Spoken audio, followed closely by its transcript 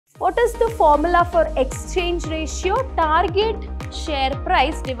What is the formula for exchange ratio? Target share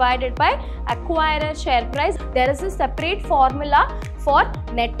price divided by acquirer share price. There is a separate formula for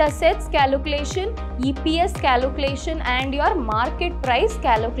net assets calculation, EPS calculation and your market price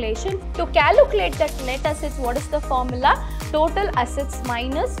calculation. To calculate that net assets, what is the formula? Total assets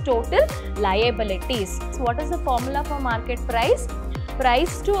minus total liabilities. So what is the formula for market price?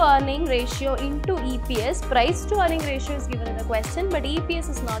 Price to earning ratio into EPS. Price to earning ratio is given in the question, but EPS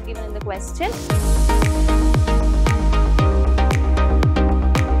is not given in the question.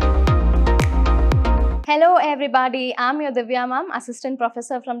 Hello everybody, I'm your Divya ma'am, Assistant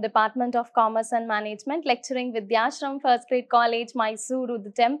Professor from Department of Commerce and Management, lecturing Vidhyaashram First Grade College, MYSURU,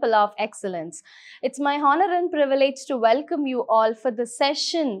 the Temple of Excellence. It's my honor and privilege to welcome you all for the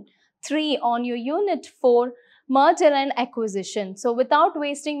session 3 on your Unit 4, Merger and Acquisition. So without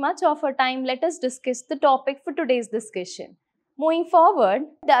wasting much of our time, let us discuss the topic for today's discussion. Moving forward,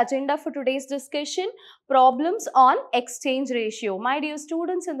 the agenda for today's discussion, problems on exchange ratio. My dear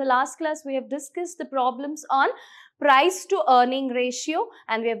students, in the last class, we have discussed the problems on price to earning ratio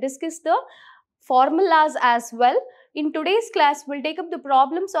and we have discussed the formulas as well. In today's class, we'll take up the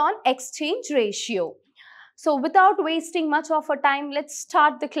problems on exchange ratio. So without wasting much of our time, let's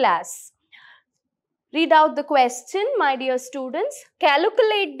start the class. Read out the question, my dear students.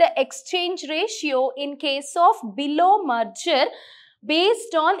 Calculate the exchange ratio in case of below merger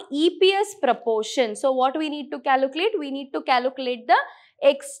based on EPS proportion. So what we need to calculate? We need to calculate the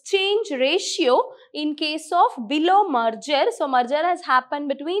exchange ratio in case of below merger. So merger has happened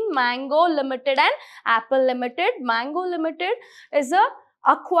between Mango Limited and Apple Limited. Mango Limited is a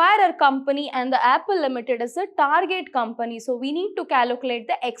acquirer company and the Apple Limited is a target company. So we need to calculate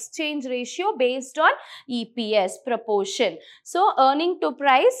the exchange ratio based on EPS proportion. So earning to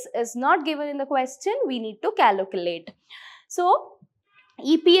price is not given in the question. We need to calculate. So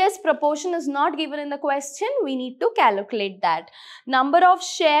EPS proportion is not given in the question. We need to calculate that. Number of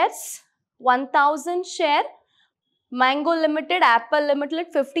shares, 1000 share. Mango Limited, Apple Limited,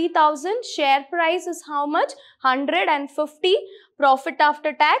 50,000. Share price is how much? 150. Profit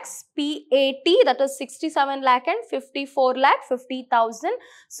after tax, PAT, that is 67 lakh and 54 lakh 50,000.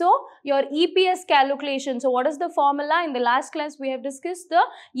 So your EPS calculation. So what is the formula? In the last class, we have discussed the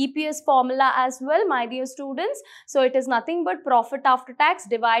EPS formula as well, my dear students. So it is nothing but profit after tax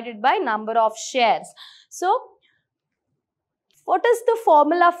divided by number of shares. So what is the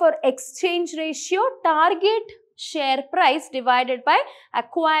formula for exchange ratio? Target share price divided by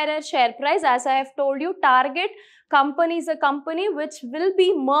acquirer share price. As I have told you, target company is a company which will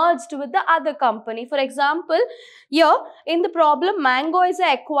be merged with the other company. For example, here in the problem, Mango is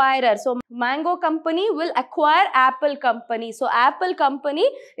an acquirer. So Mango company will acquire Apple company. So Apple company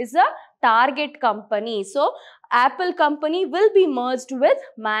is a target company. So Apple company will be merged with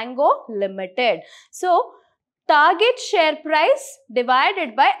Mango Limited. So target share price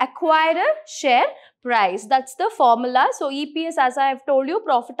divided by acquirer share price. That's the formula. So EPS, as I have told you,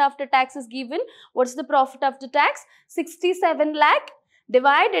 profit after tax is given. What's the profit after tax? 67 lakh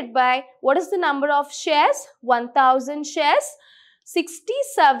divided by what is the number of shares? 1000 shares.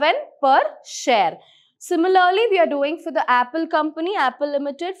 67 per share. Similarly, we are doing for the Apple company, Apple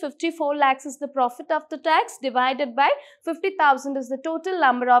Limited, 54 lakhs is the profit after tax divided by 50,000 is the total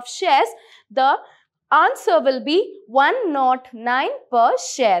number of shares. The answer will be 109 per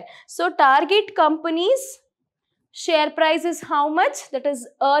share. So target company's share price is how much? That is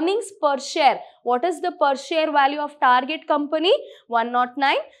earnings per share. What is the per share value of target company?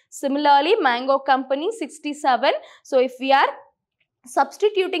 109. Similarly, Mango company 67. So if we are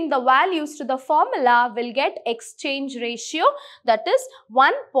substituting the values to the formula, will get exchange ratio, that is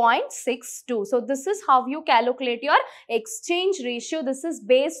 1.62. So this is how you calculate your exchange ratio. This is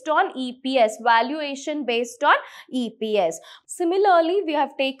based on EPS, valuation based on EPS. Similarly, we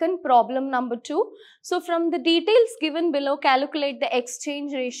have taken problem number 2. So from the details given below, calculate the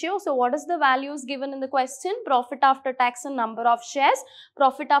exchange ratio. So what is the values given in the question? Profit after tax and number of shares.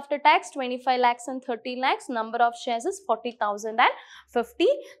 Profit after tax 25 lakhs and 30 lakhs. Number of shares is 40,000 and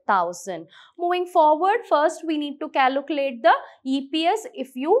 50,000. Moving forward, first we need to calculate the EPS.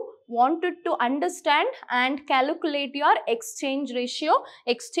 If you wanted to understand and calculate your exchange ratio.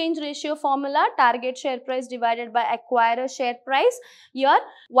 Exchange ratio formula, target share price divided by acquirer share price. Here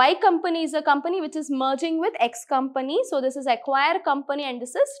Y company is a company which is merging with X company. So this is acquire company and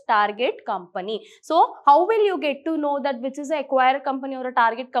this is target company. So how will you get to know that which is a acquire company or a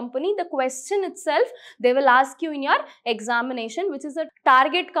target company? The question itself, they will ask you in your examination which is a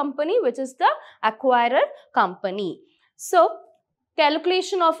target company, which is the acquirer company. So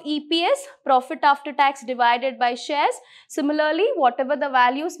Calculation of EPS, profit after tax divided by shares. Similarly, whatever the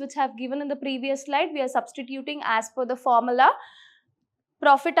values which I have given in the previous slide, we are substituting as per the formula.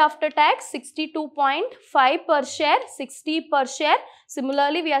 Profit after tax 62.5 per share, 60 per share.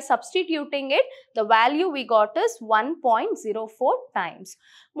 Similarly, we are substituting it. The value we got is 1.04 times.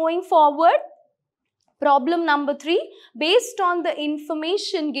 Moving forward, problem number 3, based on the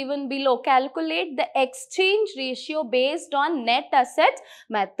information given below, calculate the exchange ratio based on net assets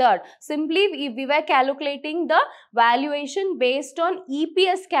method. Simply, we were calculating the valuation based on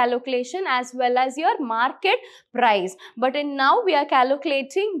EPS calculation as well as your market price. But now we are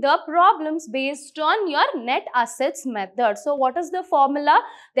calculating the problems based on your net assets method. So, what is the formula?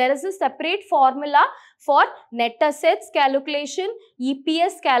 There is a separate formula for net assets calculation,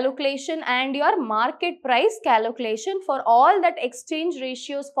 EPS calculation and your market price calculation. For all that, exchange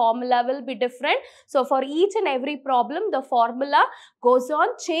ratios formula will be different. So, for each and every problem, the formula goes on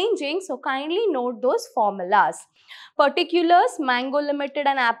changing. So, kindly note those formulas. Particulars, Mango Limited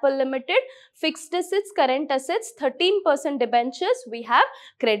and Apple Limited. Fixed assets, current assets, 13% debentures, we have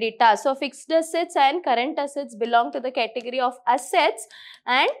creditors. So, fixed assets and current assets belong to the category of assets,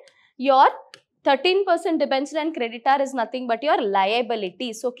 and your 13% debenture and creditor is nothing but your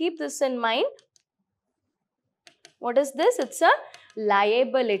liability. So, keep this in mind. What is this? It's a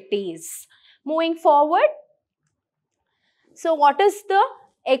liabilities. Moving forward. So, what is the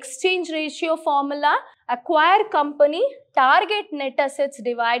exchange ratio formula? Acquire company target net assets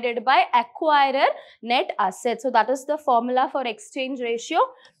divided by acquirer net assets. So, that is the formula for exchange ratio.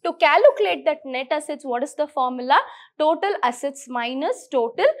 To calculate that net assets, what is the formula? Total assets minus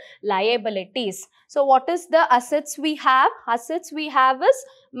total liabilities. So, what is the assets we have? Assets we have is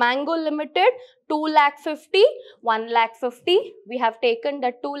Mango Limited 2,50,000, 1,50,000. We have taken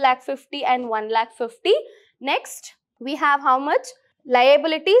the 2,50,000 and 1,50,000. Next, we have how much?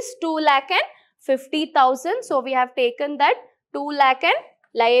 Liabilities 2,50,000. So, we have taken that 2,00,000 and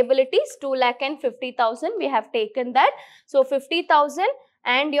liabilities 2,50,000. We have taken that. So, 50,000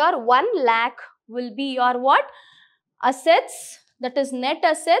 and your 1,00,000 will be your what? Assets, that is net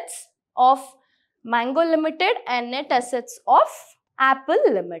assets of Mango Limited and net assets of Apple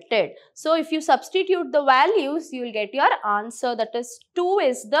Limited. So, if you substitute the values, you will get your answer, that is 2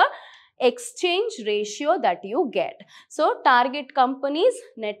 is the exchange ratio that you get. So, target company's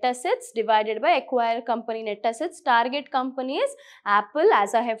net assets divided by acquire company net assets. Target company is Apple,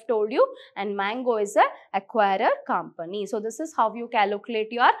 as I have told you, and Mango is a acquirer company. So, this is how you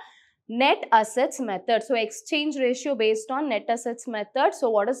calculate your net assets method. So, exchange ratio based on net assets method.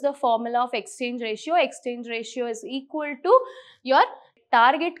 So, what is the formula of exchange ratio? Exchange ratio is equal to your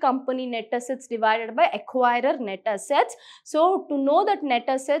target company net assets divided by acquirer net assets. So, to know that net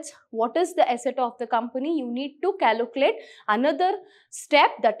assets, what is the asset of the company, you need to calculate another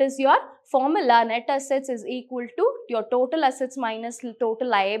step, that is your formula. Net assets is equal to your total assets minus total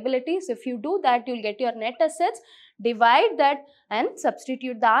liabilities. If you do that, you will get your net assets. Divide that and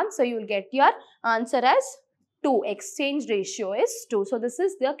substitute the answer, you will get your answer as 2. Exchange ratio is 2. So, this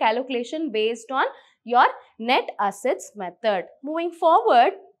is the calculation based on your net assets method. Moving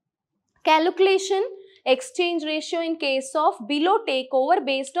forward, calculation exchange ratio in case of below takeover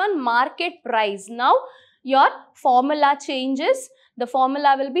based on market price. Now, your formula changes. The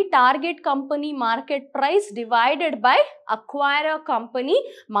formula will be target company market price divided by acquirer company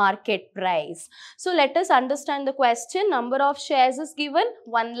market price. So, let us understand the question. Number of shares is given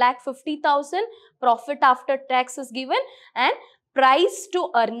 1,50,000, profit after tax is given, and price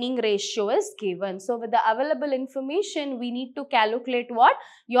to earning ratio is given. So, with the available information, we need to calculate what?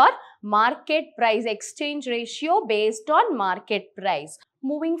 Your market price, exchange ratio based on market price.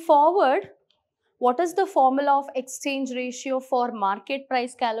 Moving forward, what is the formula of exchange ratio for market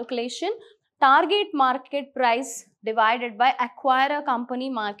price calculation? Target market price divided by acquirer company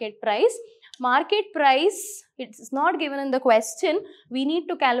market price. Market price, it's not given in the question. We need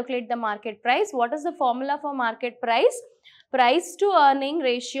to calculate the market price. What is the formula for market price? Price to earning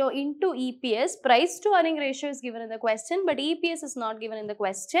ratio into EPS. Price to earning ratio is given in the question, but EPS is not given in the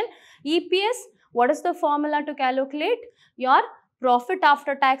question. EPS, what is the formula to calculate? Your profit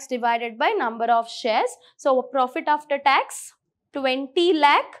after tax divided by number of shares. So, profit after tax 20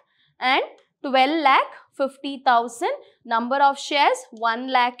 lakh and 12,50,000. Number of shares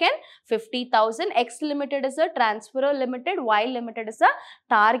 1,50,000. X Limited is a transferor limited, Y Limited is a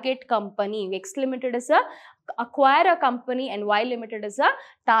target company. X Limited is a acquire a company and Y Limited is a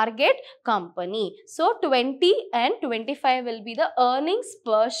target company. So, 20 and 25 will be the earnings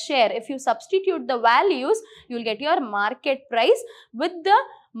per share. If you substitute the values, you will get your market price. With the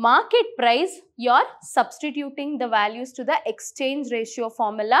market price, you're substituting the values to the exchange ratio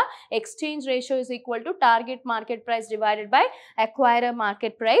formula. Exchange ratio is equal to target market price divided by acquirer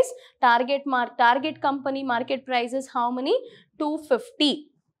market price. Target company market price is how many? 250.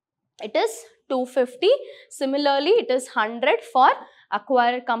 It is 250. Similarly, it is 100 for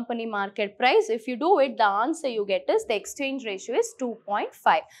acquired company market price. If you do it, the answer you get is the exchange ratio is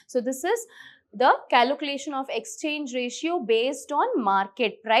 2.5. So this is the calculation of exchange ratio based on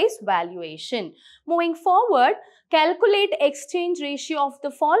market price valuation. Moving forward, calculate exchange ratio of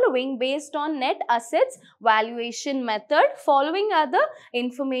the following based on net assets valuation method. Following are the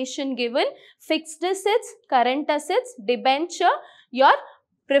information given: fixed assets, current assets, debenture, your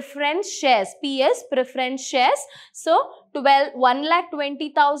preference shares, PS preference shares. So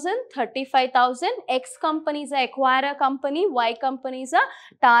 1,20,000, 35,000. X company is a acquirer company, Y company is a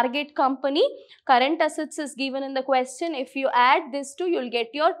target company. Current assets is given in the question. If you add this two, you'll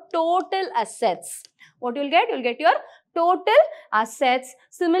get your total assets. What you'll get? You'll get your total assets.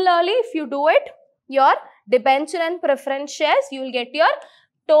 Similarly, if you do it, your debenture and preference shares, you will get your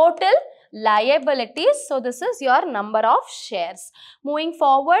total liabilities. So this is your number of shares. Moving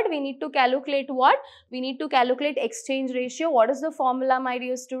forward, we need to calculate what? We need to calculate exchange ratio. What is the formula, my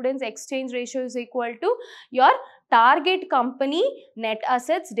dear students? Exchange ratio is equal to your target company net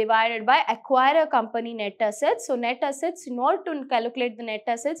assets divided by acquirer company net assets. So net assets, in order to calculate the net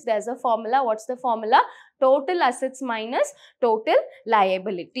assets, there's a formula. What's the formula? Total assets minus total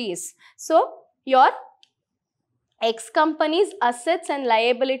liabilities. So your X company's assets and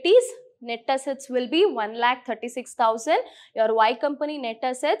liabilities, net assets will be 1,36,000. Your Y company net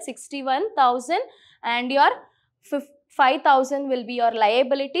assets 61,000, and your 5,000 will be your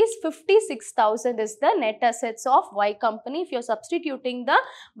liabilities. 56,000 is the net assets of Y company. If you're substituting the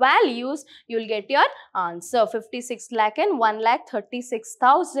values, you'll get your answer 56 lakh and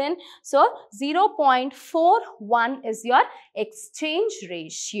 1,36,000. So 0.41 is your exchange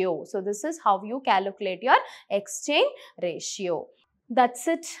ratio. So this is how you calculate your exchange ratio. That's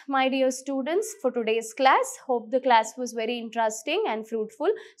it, my dear students, for today's class. Hope the class was very interesting and fruitful.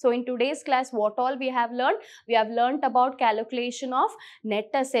 So in today's class, what all we have learned? We have learned about calculation of net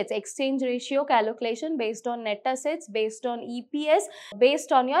assets, exchange ratio calculation based on net assets, based on EPS,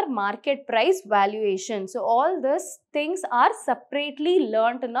 based on your market price valuation. So all these things are separately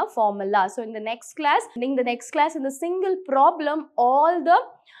learnt in a formula. So in the next class, in the single problem, all the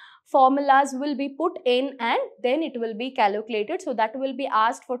formulas will be put in and then it will be calculated. So that will be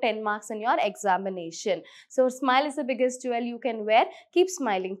asked for 10 marks in your examination. So smile is the biggest jewel you can wear. Keep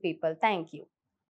smiling, people. Thank you.